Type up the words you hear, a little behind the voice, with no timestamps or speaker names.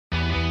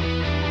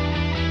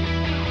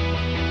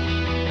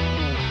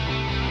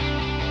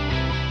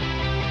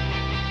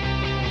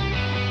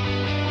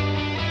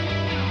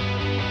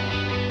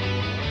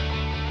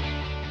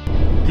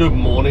Good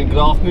morning, good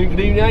afternoon, good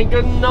evening, and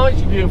good night,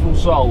 you beautiful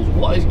souls.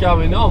 What is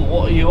going on?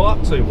 What are you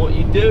up to? What are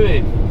you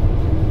doing?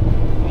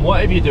 And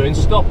whatever you're doing,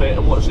 stop it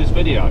and watch this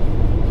video.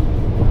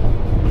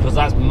 Because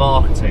that's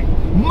marketing.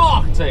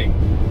 Marketing!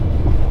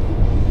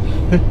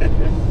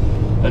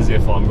 As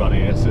if I'm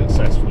running a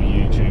successful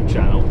YouTube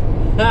channel.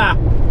 Ha!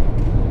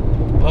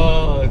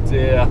 Oh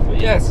dear.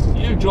 But yes,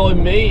 you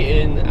join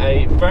me in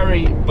a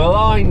very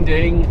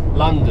blinding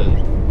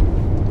London.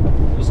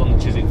 Just on the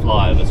Chiswick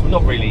flyover, so we're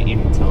not really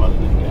into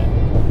London yet.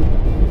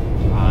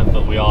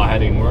 But we are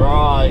heading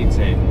right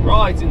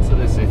into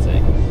the city.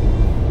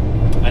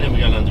 And then we're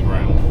going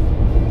underground.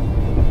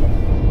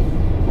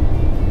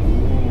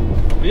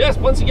 But yes,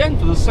 once again,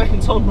 for the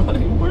second time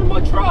running, we're in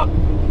my truck.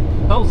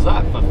 How's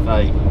that for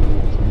fate?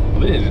 I've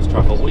been in this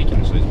truck all week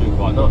actually, it's been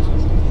quite nice.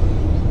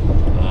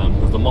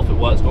 Because the Moffat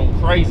work's gone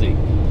crazy.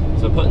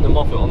 So putting the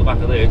Moffat on the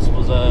back of this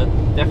was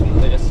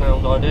definitely a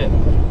sound idea.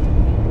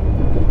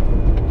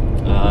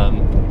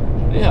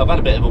 Yeah, I've had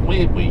a bit of a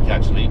weird week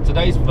actually.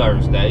 Today's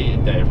Thursday,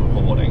 day of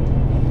recording.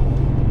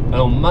 And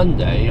on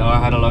Monday,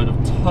 I had a load of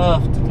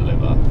turf to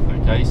deliver.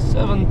 Okay,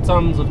 7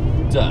 tons of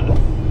dirt.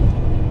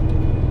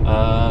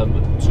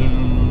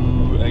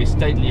 To a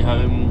stately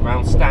home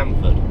around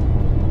Stamford.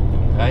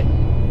 Okay,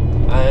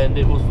 and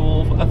it was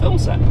for a film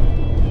set.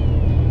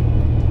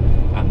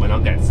 And when I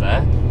gets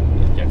there,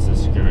 it gets the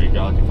security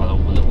guard, you find all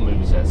the little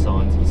movie set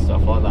signs and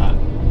stuff like that.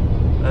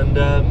 And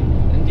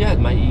yeah,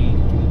 mate,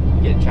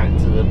 get chatting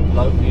to the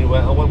bloke, and he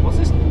went, I went, what's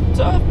this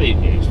turf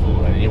being used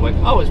for then? And he went,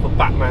 oh, it's for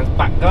Batman's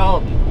back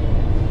garden.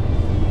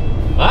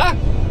 Huh?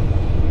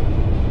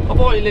 I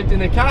thought he lived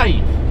in a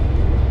cave.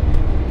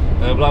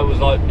 And the bloke was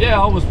like, yeah,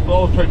 I was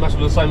pretty much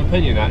of the same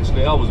opinion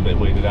actually. I was a bit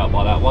weirded out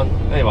by that one.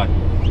 Anyway,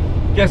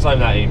 gets home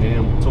that evening,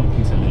 I'm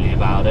talking to Lily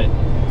about it.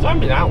 Because I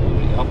haven't been out all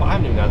week, I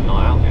haven't even had a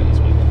night out yet this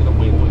week, it's been a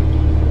weird week.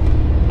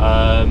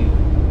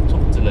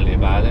 Talking to Lily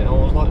about it, and I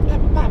was like, yeah,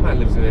 but Batman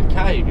lives in a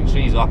cave, and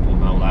she's up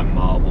on all that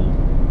Marvel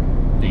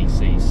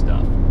DC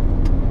stuff.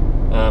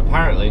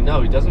 Apparently,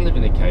 no, he doesn't live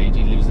in a cage.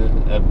 He lives in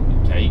a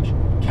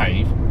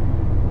cave.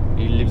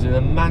 He lives in a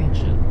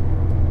mansion.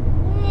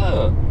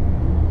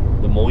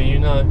 The more you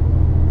know.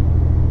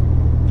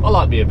 I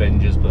like the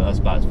Avengers, but that's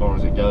about as far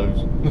as it goes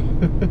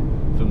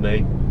for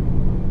me.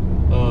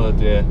 Oh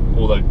dear.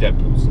 Although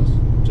Deadpool's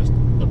just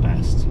the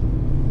best.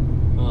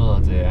 Oh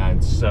dear.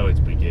 And so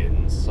it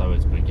begins. So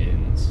it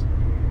begins.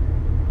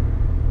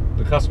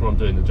 The customer I'm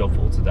doing the job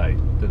for today,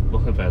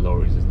 one of their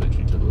lorries is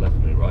literally to the left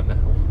of me right now.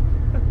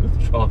 The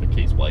driver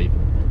keeps waving.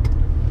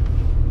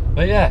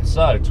 But yeah,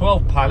 so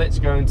 12 pallets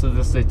going to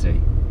the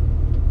city.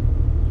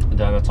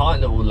 Down a tight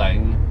little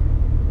lane.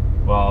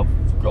 Well,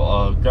 I've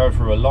got to go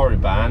through a lorry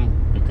ban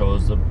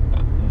because the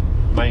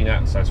main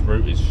access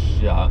route is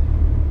shut.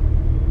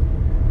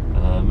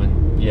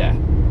 And yeah,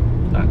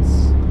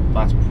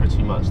 that's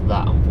pretty much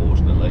that,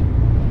 unfortunately.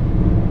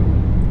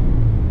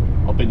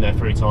 I've been there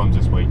 3 times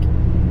this week.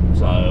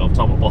 So I've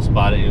told my boss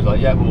about it, he was like,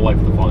 yeah, we'll wait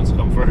for the fines to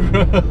come through.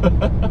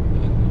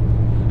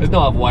 There's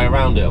no other way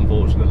around it,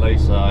 unfortunately,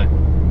 so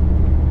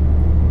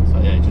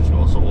yeah, you just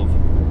got to sort of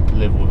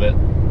live with it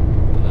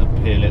and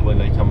appeal it when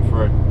they come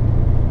through.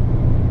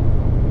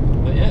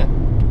 But yeah.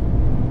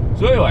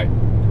 So anyway,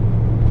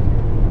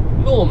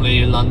 normally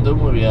in London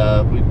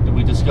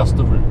we discuss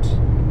the route.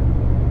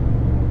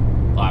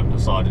 I haven't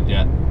decided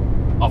yet.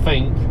 I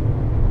think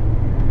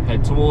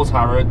head towards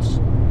Harrods,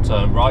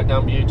 turn right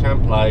down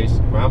Buchanan Place,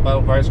 round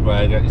Belgrave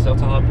Square, get yourself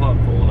to Hyde Park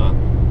Corner.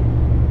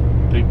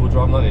 People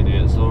drive like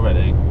idiots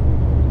already.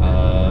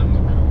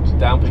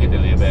 Down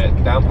Piccadilly a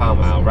bit, down Pall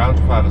Mall, round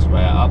Trafalgar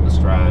Square, up the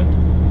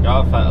Strand, go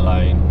up Fetter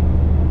Lane,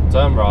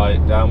 turn right,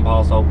 down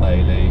past Old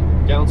Bailey,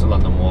 get onto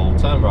London Wall,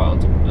 turn right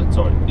onto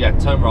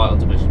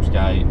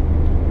Bishopsgate,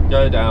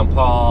 go down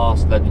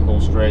past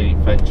Leadenhall Street,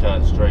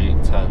 Fenchurch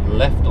Street, turn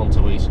left onto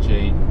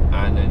Eastcheap,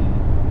 and then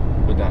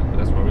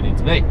that's where we need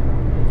to be.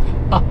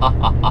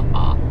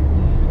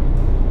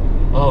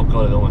 Oh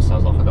god, it almost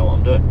sounds like I know what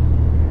I'm doing,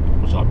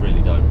 which I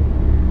really don't.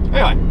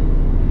 Anyway,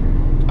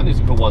 I need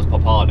to call One's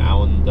Papa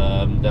now, and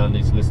then I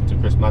need to listen to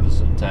Chris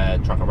Madison tear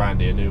Truck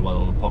Around a new one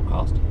on the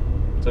podcast.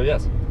 So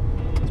yes,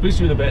 speak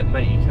to you in a bit,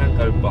 mate. You can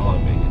go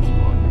behind me, it's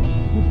fine.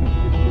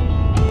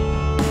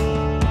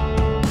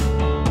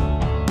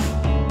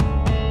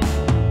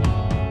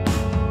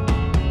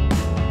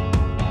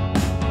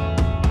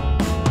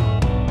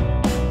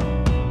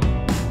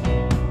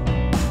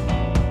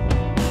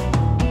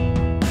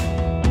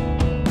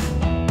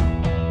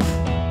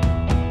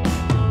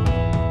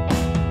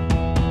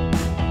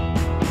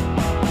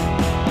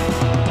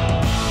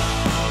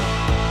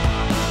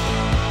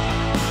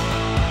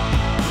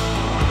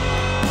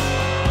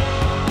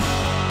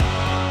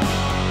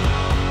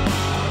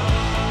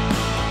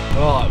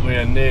 Right, we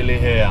are nearly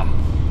here.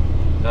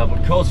 Now,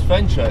 because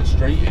Fenchurch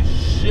Street is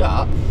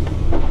shut,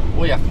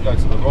 we have to go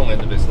to the wrong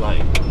end of this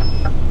lane.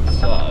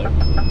 So,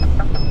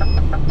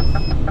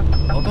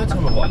 oh, don't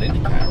tell me what an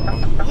indicator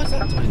on. Why is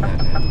that doing that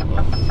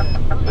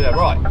now? Yeah,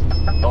 right.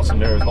 Lots of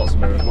mirrors, lots of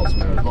mirrors, lots of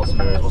mirrors, lots of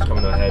mirrors. What's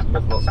coming ahead?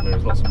 Lots of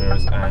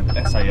mirrors,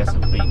 and SAS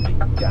have beat me.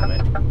 Damn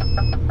it.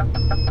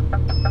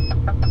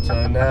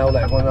 So now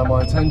let everyone know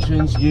my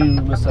intentions. You,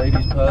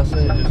 Mercedes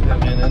person, you're just going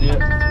to be an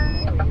idiot.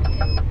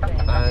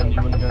 And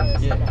you wouldn't go into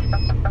gear.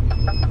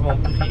 Come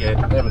on, pick it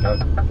in. There we go.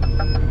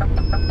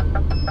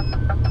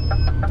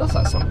 Does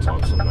that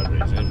sometimes for no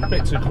reason. If you're a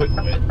bit too quick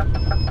with it,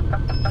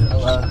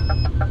 it'll,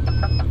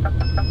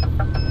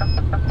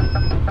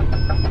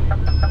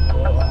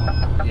 oh,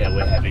 yeah,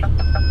 we're heavy.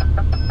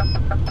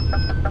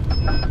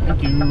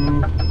 Thank you.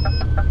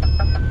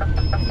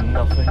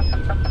 Nothing.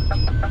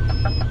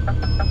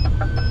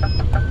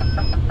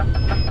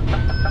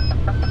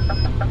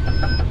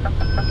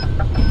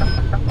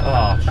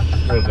 Ah,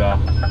 sugar.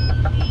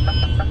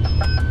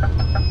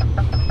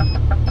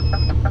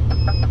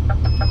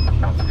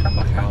 I have to come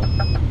back out.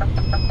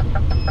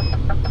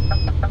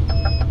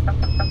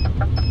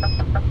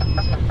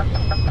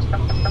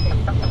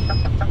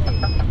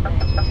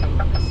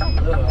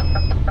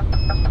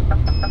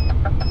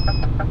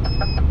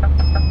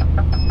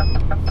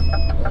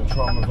 And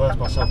try and reverse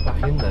myself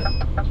back in there.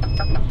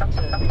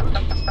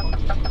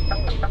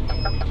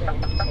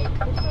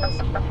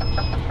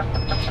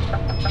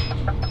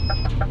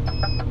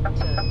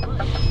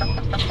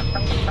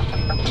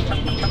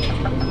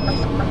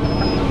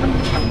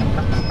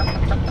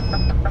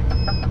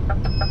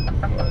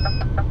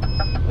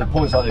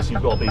 Points like this,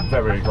 you've got to be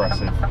very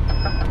aggressive.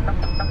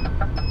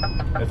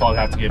 If I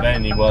had to give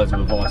any words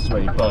of advice to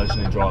any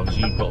burgeoning drivers,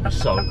 you've got to be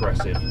so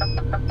aggressive.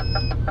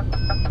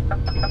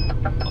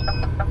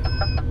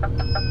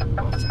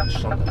 I'll take a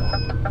shot at that.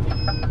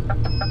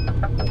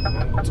 What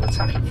angle to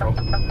attack it from?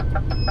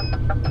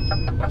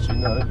 Actually,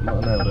 no, I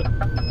nailed it.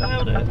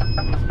 Nailed it.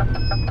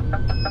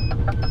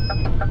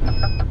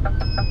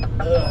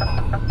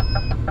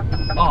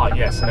 Ah,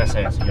 yes, an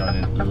SAS going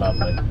in.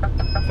 Lovely.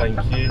 Thank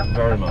you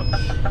very much.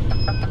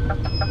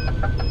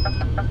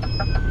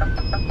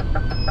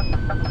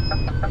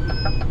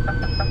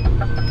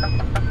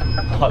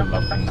 I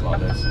love things like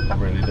this, I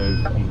really do.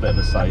 I'm a bit of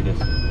a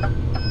sadist.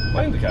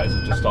 My indicators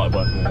have just started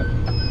working on it.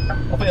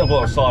 I think I've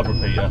got a side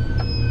repeater.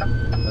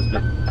 There's a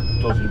bit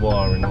dodgy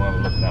wiring. I'll have a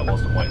look at that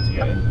whilst I'm waiting to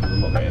get in, because I'm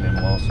not getting in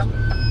whilst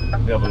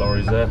the other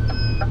lorry's there.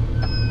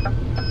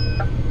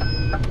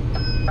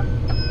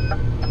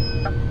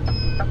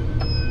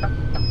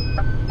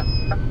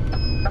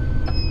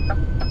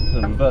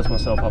 Reverse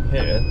myself up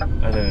here,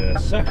 and then in a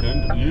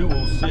second you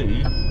will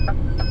see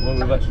where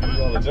we've actually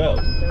got to go.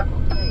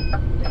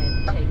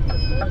 Then take the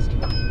first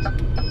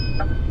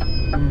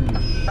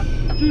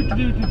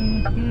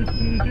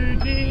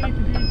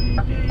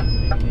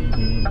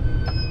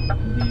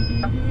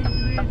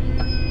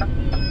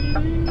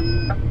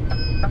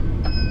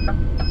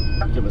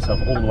Get myself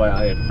all the way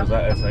out here, because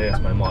that SAS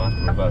man might have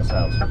to reverse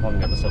out, so if I can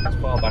get myself as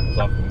far back as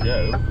I can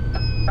go,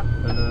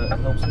 then it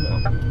helps him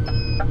out.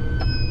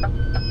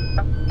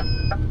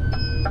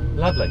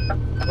 Lovely.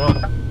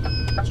 Right,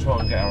 let's try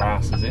and get our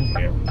asses in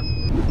here.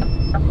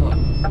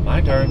 Right,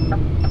 my turn.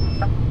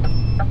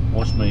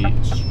 Watch me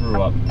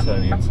screw up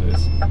turning into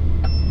this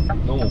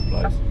normal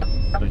place,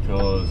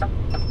 because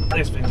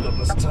this thing's got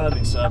this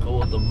turning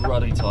circle of the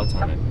ruddy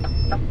Titanic.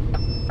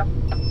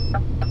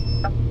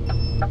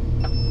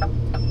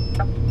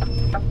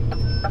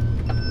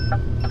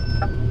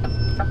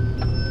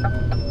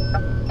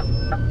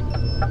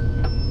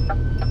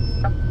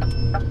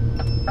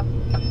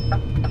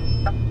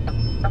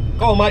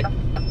 Go on, mate.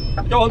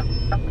 Go on.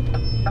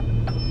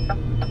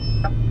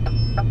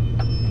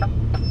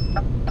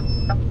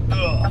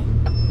 Ugh.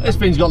 This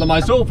thing's got the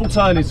most awful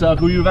turning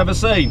circle you've ever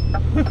seen.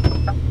 Were you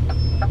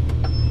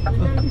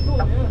there before,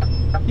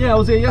 yeah? Yeah, I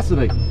was here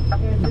yesterday.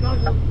 Yeah,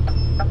 tonight.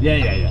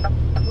 Yeah.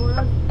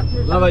 Oh,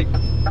 Lovely.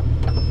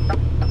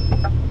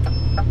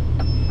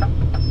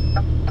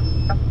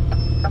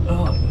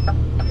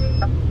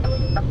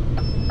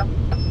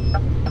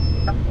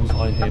 Was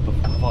I here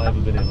before? Have I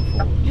ever been here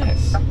before?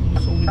 Yes. You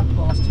saw me the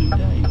past 2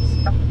 days.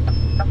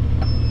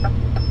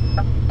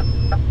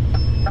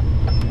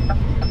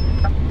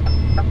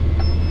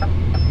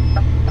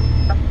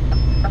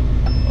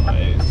 Oh,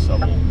 it is so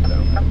awful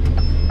down here.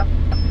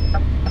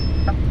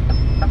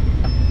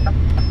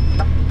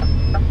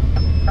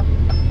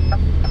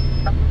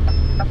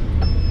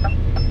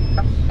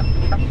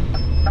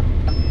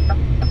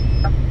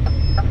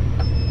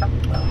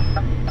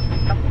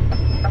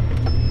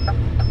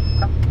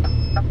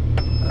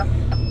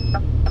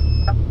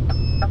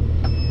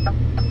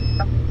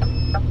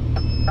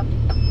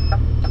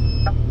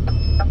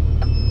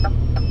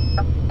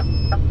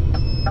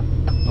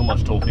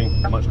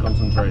 Much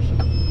concentration.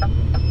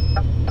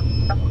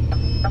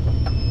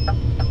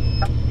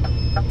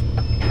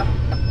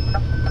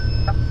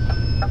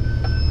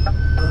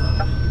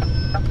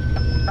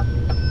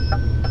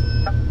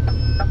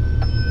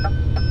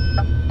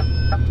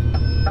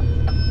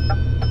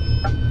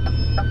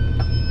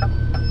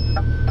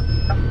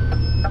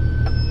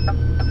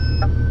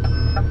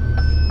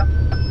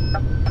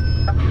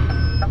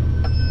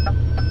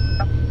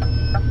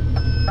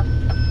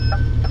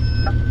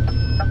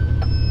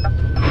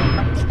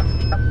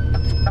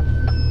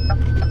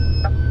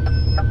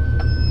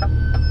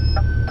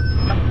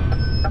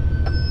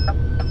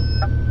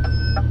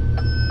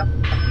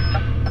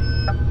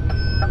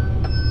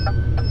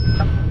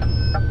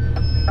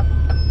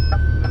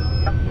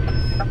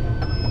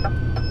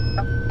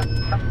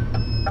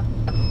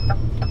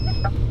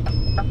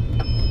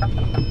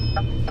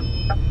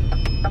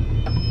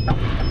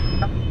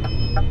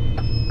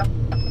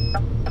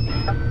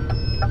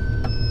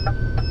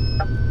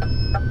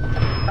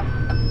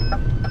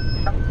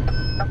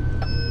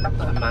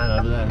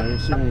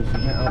 soon as you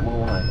get out my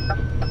way.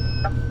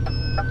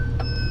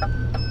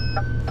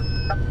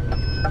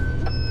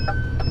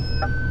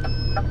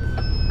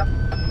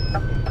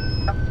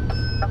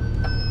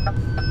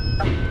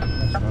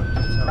 That's right,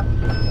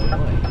 get out my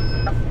way.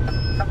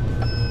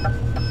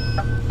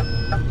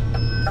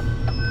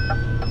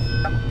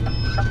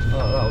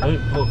 Oh, that'll do.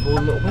 Pull it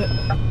forward a little bit.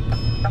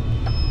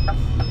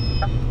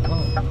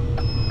 Right.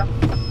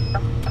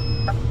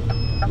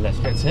 Let's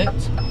get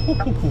tipped.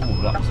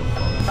 That was a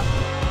fun.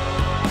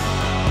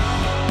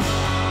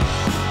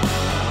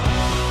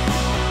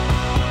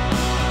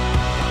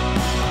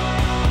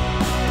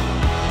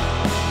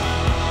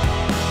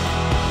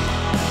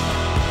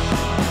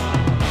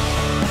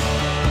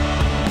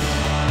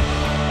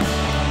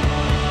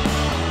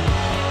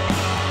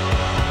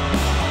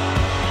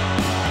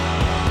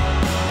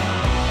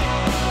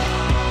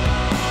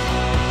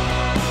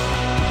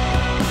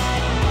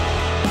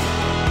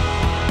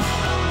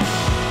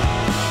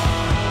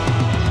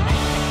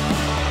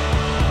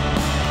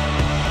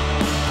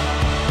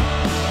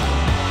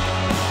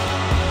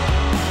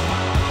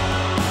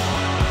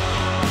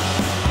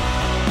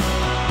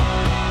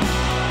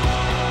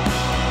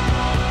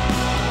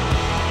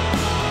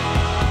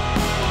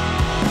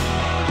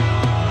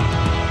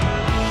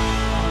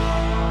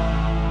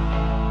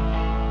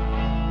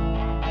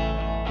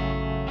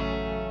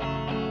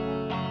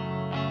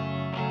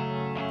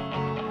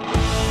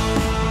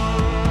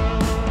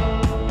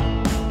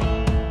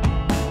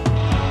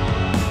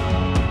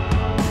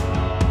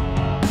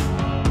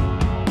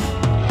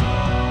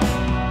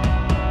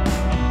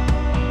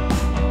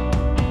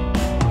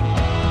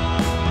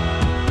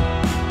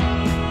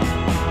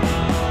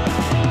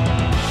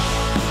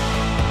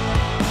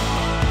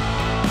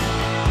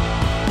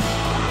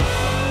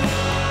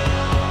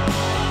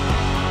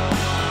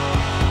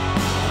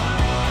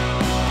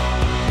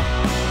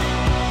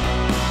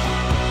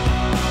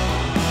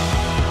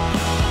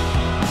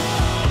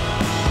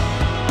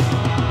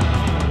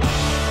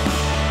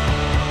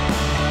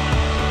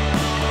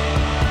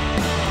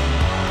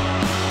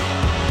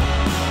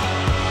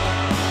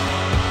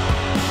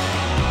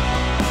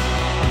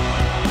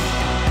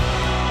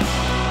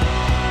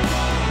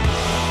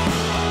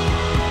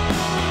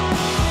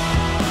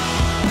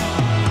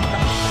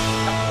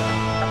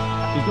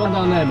 Gone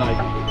down there, mate.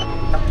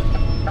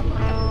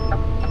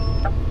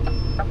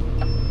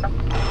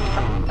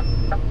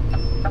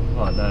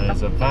 Right,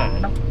 there's a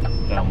van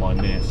down my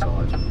near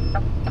side.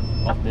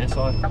 Off near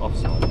side? Off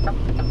side.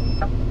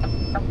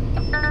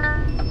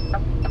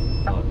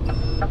 Right.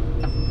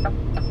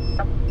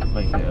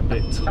 Making it a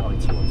bit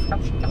tighter,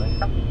 unfortunately.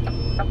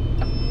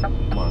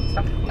 Might have to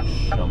take a quick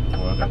shunt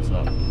before I get to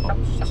that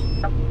post.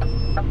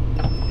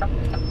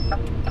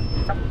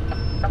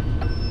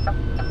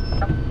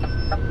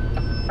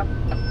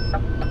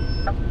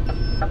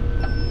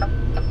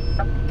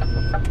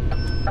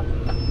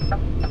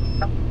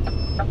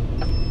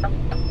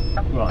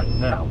 Right,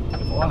 now,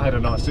 if I had a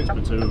nice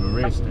 6x2 with a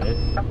rear steer,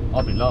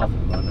 I'd be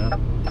laughing right now.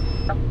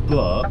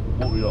 But,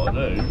 what we gotta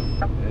do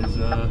is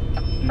do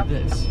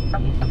this.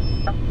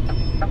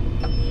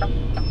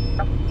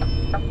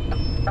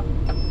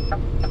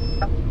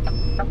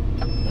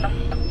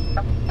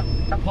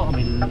 Part of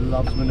me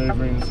loves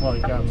manoeuvring in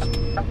slight gaps.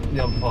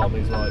 The other part of me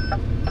is like,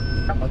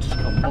 I just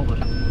can't bother.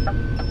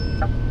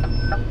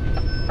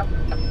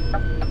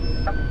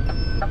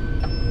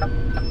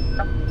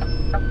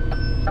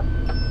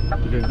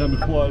 Don't be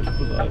quiet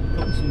because I'm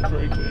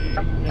concentrating.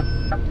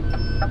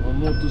 I'm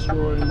not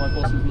destroying my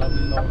boss's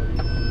lovely lorry.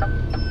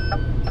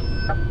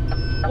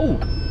 Oh!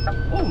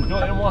 Oh, we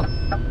got it in one.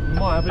 We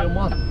might have it in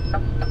one.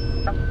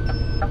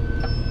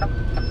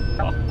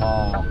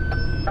 Haha.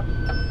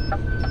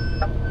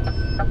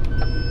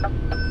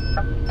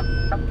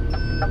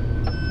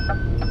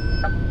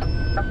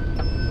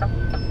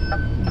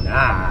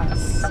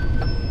 Nice.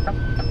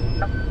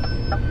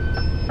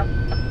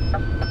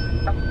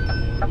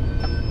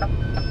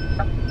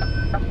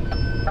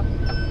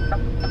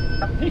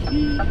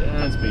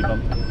 And speed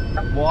bump.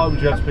 Why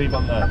would you have speed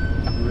bump there?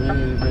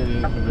 Really, really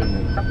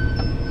inconvenient.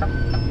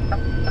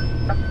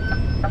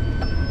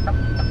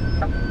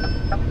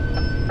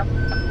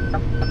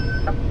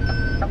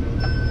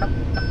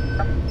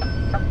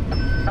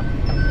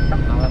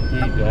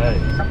 Happy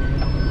days.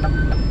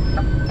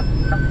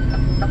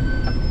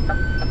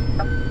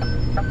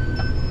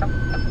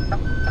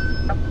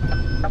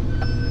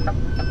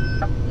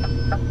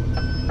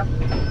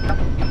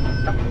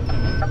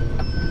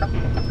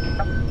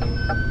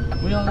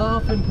 We are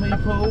laughing,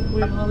 people.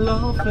 We are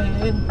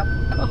laughing.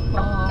 Ha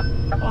ha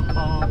ha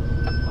ha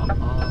ha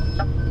ha.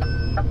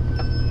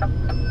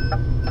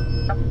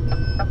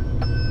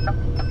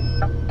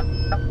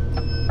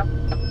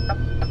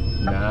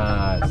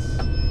 Nice.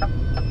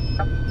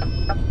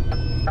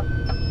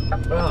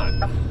 Right.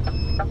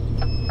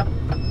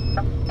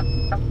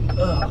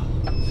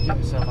 Let's get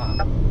yourself out.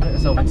 Get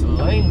yourself into the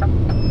lane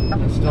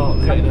and start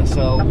getting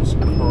ourselves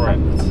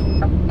correct.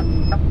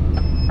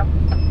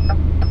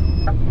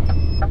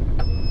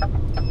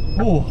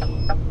 Ooh.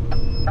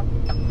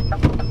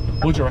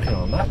 What do you reckon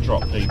on that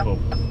drop, people?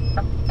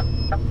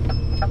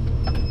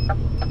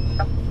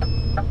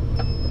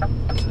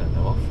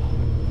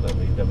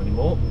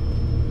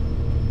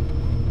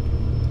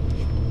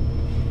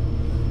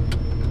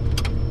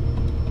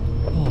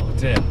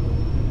 dear.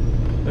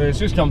 It's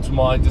just come to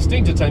my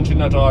distinct attention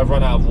that I've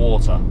run out of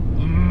water.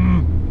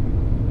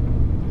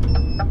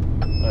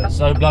 It's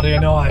so bloody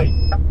annoying.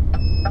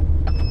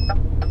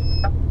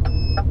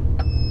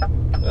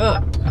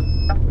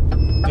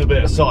 Do a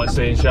bit of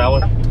sightseeing, shall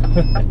we?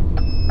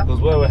 Because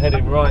where we're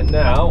heading right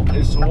now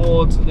is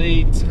towards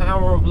the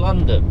Tower of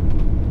London.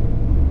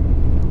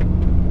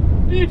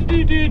 Yeah,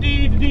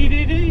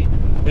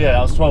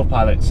 that was 12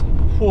 pallets.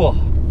 Whew.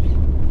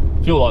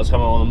 Fuel light's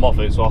coming on the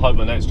Moffat, so I hope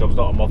my next job's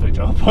not a Moffat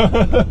job.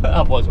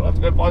 Otherwise I'll have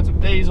to go find some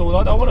diesel, and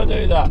I don't want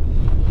to do that.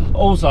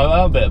 Also,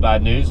 a bit of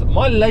bad news.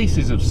 My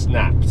laces have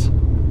snapped.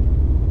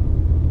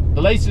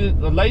 The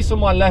lace on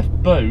my left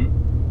boot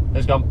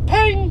has gone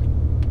ping!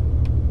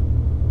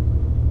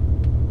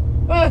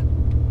 Anyway,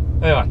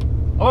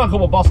 I'm going to call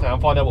my boss now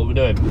and find out what we're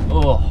doing.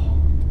 Oh,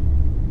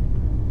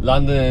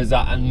 London is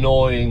that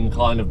annoying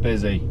kind of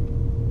busy.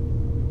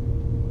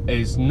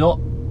 It's not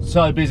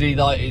so busy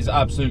that it's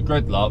absolute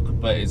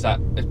gridlock, but it's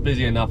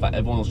busy enough that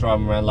everyone's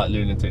driving around like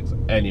lunatics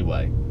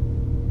anyway.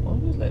 Why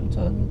don't you just let him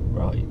turn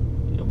right?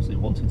 He obviously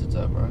wanted to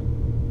turn right.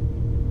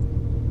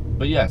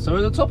 But yeah, so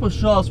we're at the top of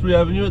Shaftesbury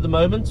Avenue at the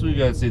moment, so we're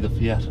going to see the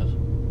theatres.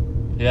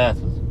 I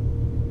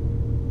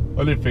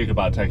did think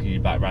about taking you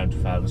back round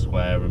Trafalgar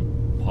Square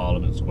and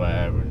Parliament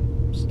Square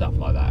and stuff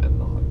like that,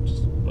 and I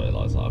just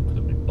realised that I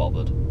couldn't be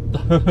bothered.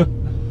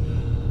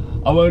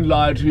 I won't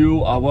lie to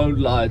you, I won't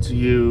lie to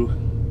you.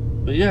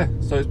 But yeah,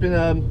 so it's been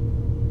a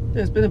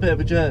bit of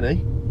a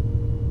journey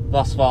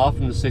thus far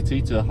from the city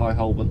to High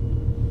Holborn.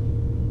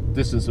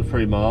 Distance of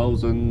 3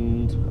 miles,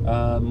 and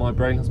my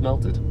brain has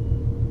melted.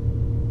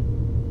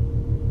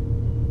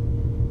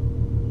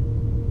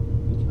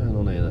 What's going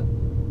on here then?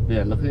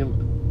 Yeah, look at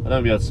him. I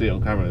don't be able to see it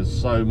on camera.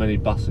 There's so many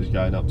buses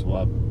going up to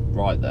our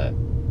right there,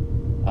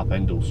 up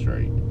Endell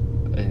Street,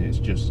 and it's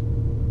just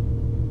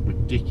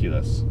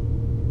ridiculous.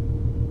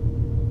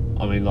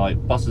 I mean,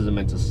 like, buses are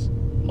meant to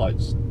like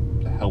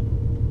help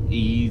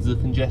ease the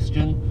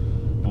congestion,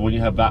 but when you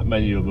have that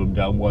many of them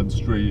down one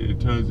street, it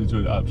turns into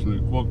an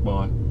absolute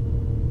quagmire.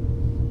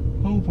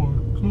 Oh my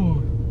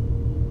god.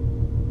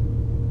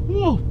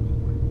 Oh.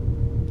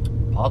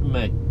 Pardon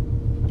me.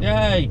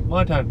 Yay,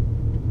 my turn.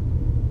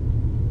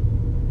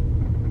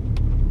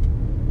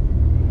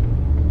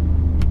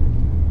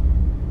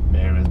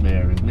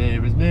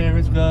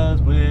 Mirrors, cause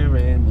we're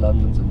in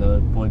London, so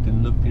no point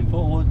in looking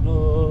forward,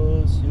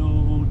 cause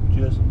you'll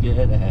just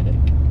get a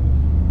headache.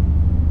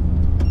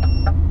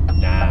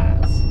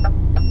 Nice.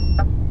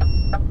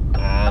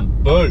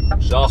 And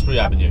boom, Shaftesbury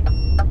Avenue.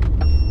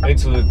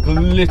 Into the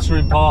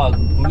glittering part,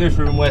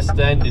 glittering West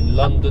End in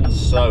London,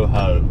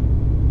 Soho.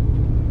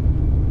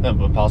 And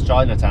we're past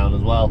Chinatown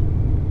as well.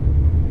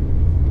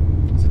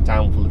 It's a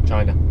town full of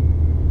China.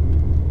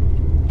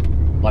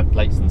 Like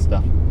plates and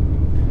stuff.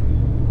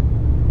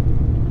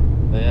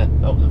 But yeah,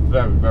 that was a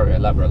very, very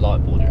elaborate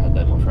light board you had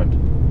there, my friend.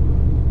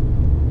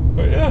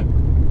 But yeah.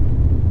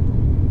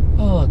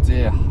 Oh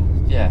dear.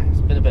 Yeah,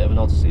 it's been a bit of an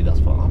odyssey thus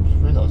far. I just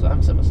realised I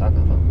haven't set my sat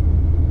nav up.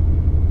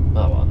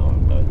 Oh well, I know where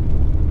I'm going.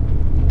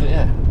 But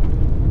yeah.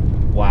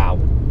 Wow.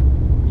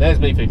 There's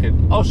me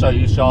thinking, I'll show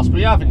you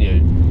Shaftesbury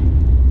Avenue.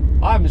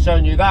 I haven't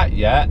shown you that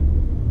yet.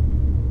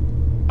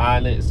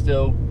 And it's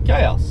still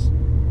chaos.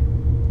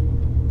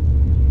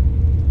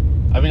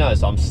 Have you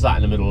noticed I'm sat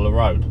in the middle of the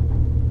road?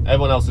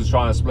 Everyone else is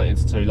trying to split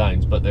into 2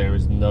 lanes, but there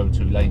is no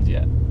 2 lanes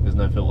yet. There's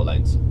no filter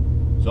lanes.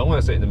 So I'm going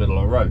to sit in the middle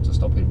of the road to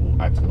stop people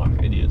acting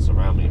like idiots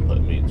around me and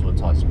putting me into a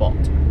tight spot.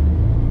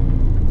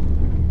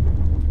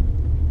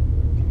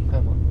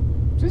 Come on.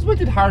 Since when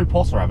did Harry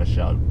Potter have a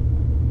show?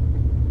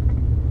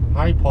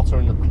 Harry Potter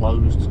and the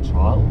Closed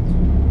Child,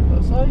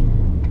 let's say?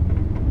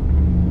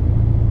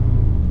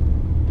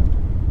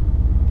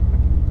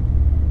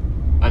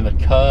 And the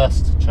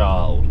Cursed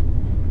Child.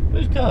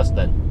 Who's cursed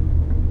then?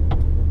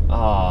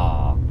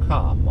 Ah,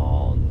 come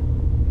on.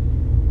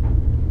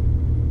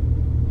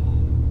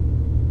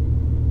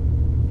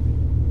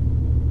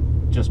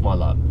 Just my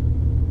luck.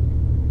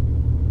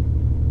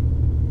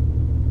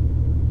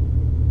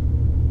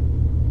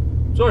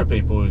 Sorry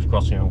people whose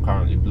crossing I'm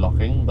currently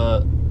blocking,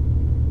 but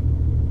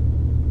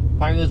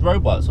apparently there's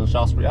roadworks on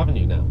Shaftesbury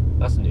Avenue now.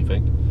 That's a new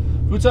thing.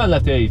 If we turn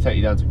left here, you take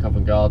you down to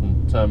Covent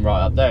Garden. Turn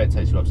right up there, it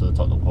takes you up to the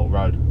Tottenham Court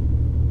Road.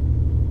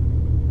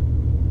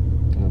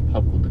 And a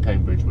pub called the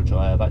Cambridge, which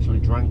I have actually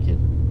drank in.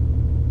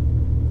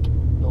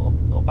 Not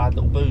a bad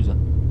little boozer.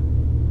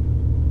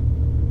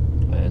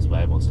 There's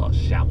where everyone starts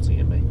shouting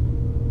at me.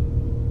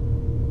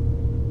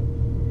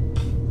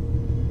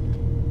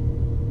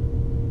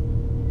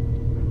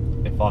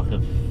 If I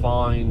could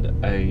find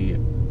a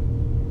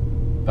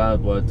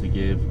bad word to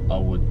give, I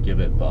would give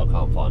it, but I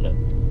can't find it.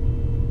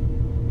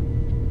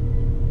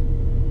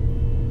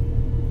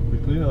 We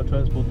clean our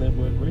transport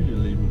network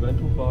regularly with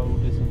antiviral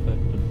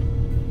disinfectant.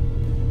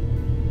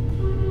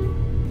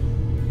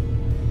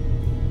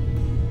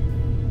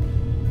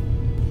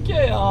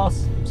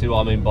 Chaos! See what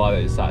I mean by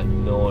that? It's that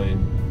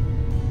annoying.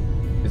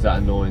 Is that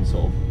annoying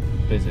sort of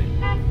busy?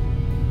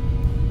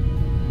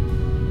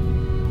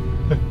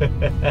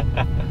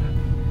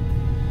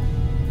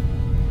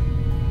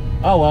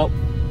 Oh well.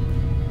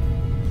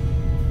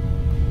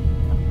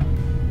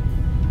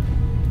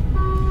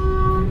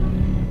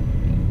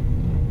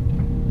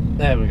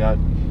 There we go.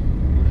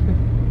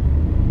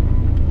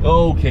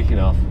 All kicking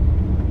off.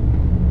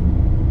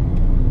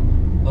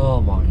 Oh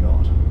my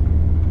god.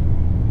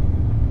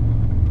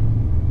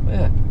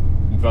 Yeah,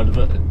 in front of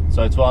it.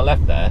 So to our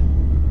left there,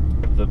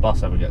 if the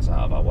bus ever gets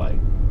out of our way,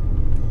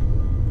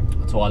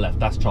 to our left,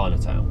 that's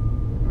Chinatown.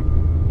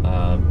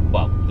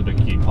 Well, the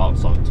big Q Park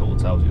sign tour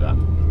tells you that.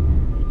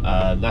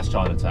 That's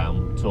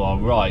Chinatown. To our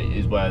right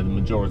is where the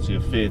majority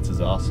of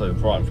theatres are, so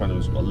right in front of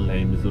us we've got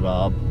Les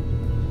Miserables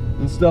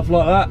and stuff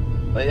like that.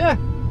 But yeah,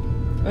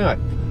 anyway.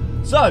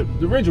 So,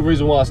 the original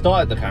reason why I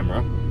started the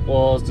camera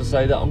was to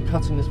say that I'm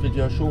cutting this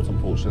video short,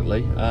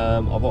 unfortunately.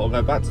 I've got to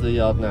go back to the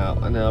yard now,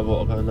 and then I've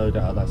got to go load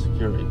out of that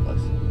security place.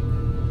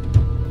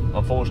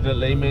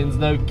 Unfortunately, means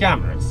no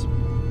cameras.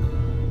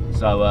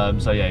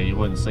 So yeah, you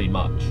wouldn't see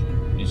much.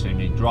 You see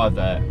me drive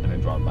there and then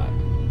drive back.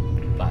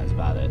 That is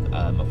about it.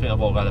 I think I've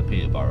got to go to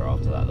Peterborough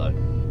after that though.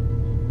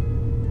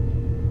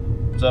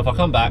 So if I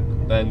come back,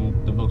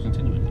 then the vlog's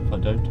continuing. If I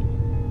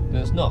don't,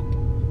 then it's not.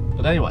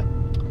 But anyway,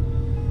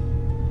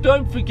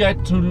 don't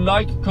forget to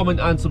like, comment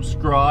and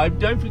subscribe.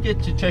 Don't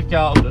forget to check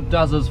out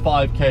Dazza's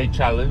 5k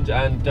challenge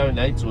and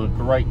donate to a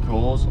great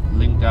cause,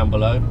 link down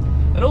below.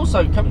 And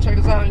also come and check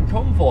us out in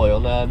Convoy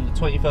on the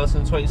 21st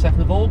and 22nd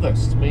of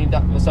August. Me and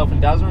myself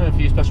and Dazza and a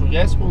few special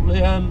guests will be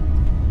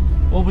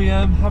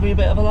having a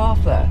bit of a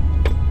laugh there.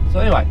 So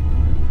anyway,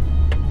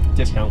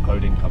 discount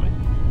code incoming.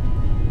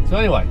 So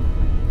anyway,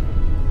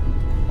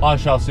 I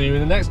shall see you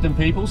in the next one,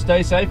 people.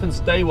 Stay safe and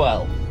stay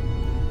well.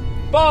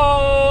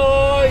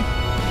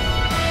 Bye!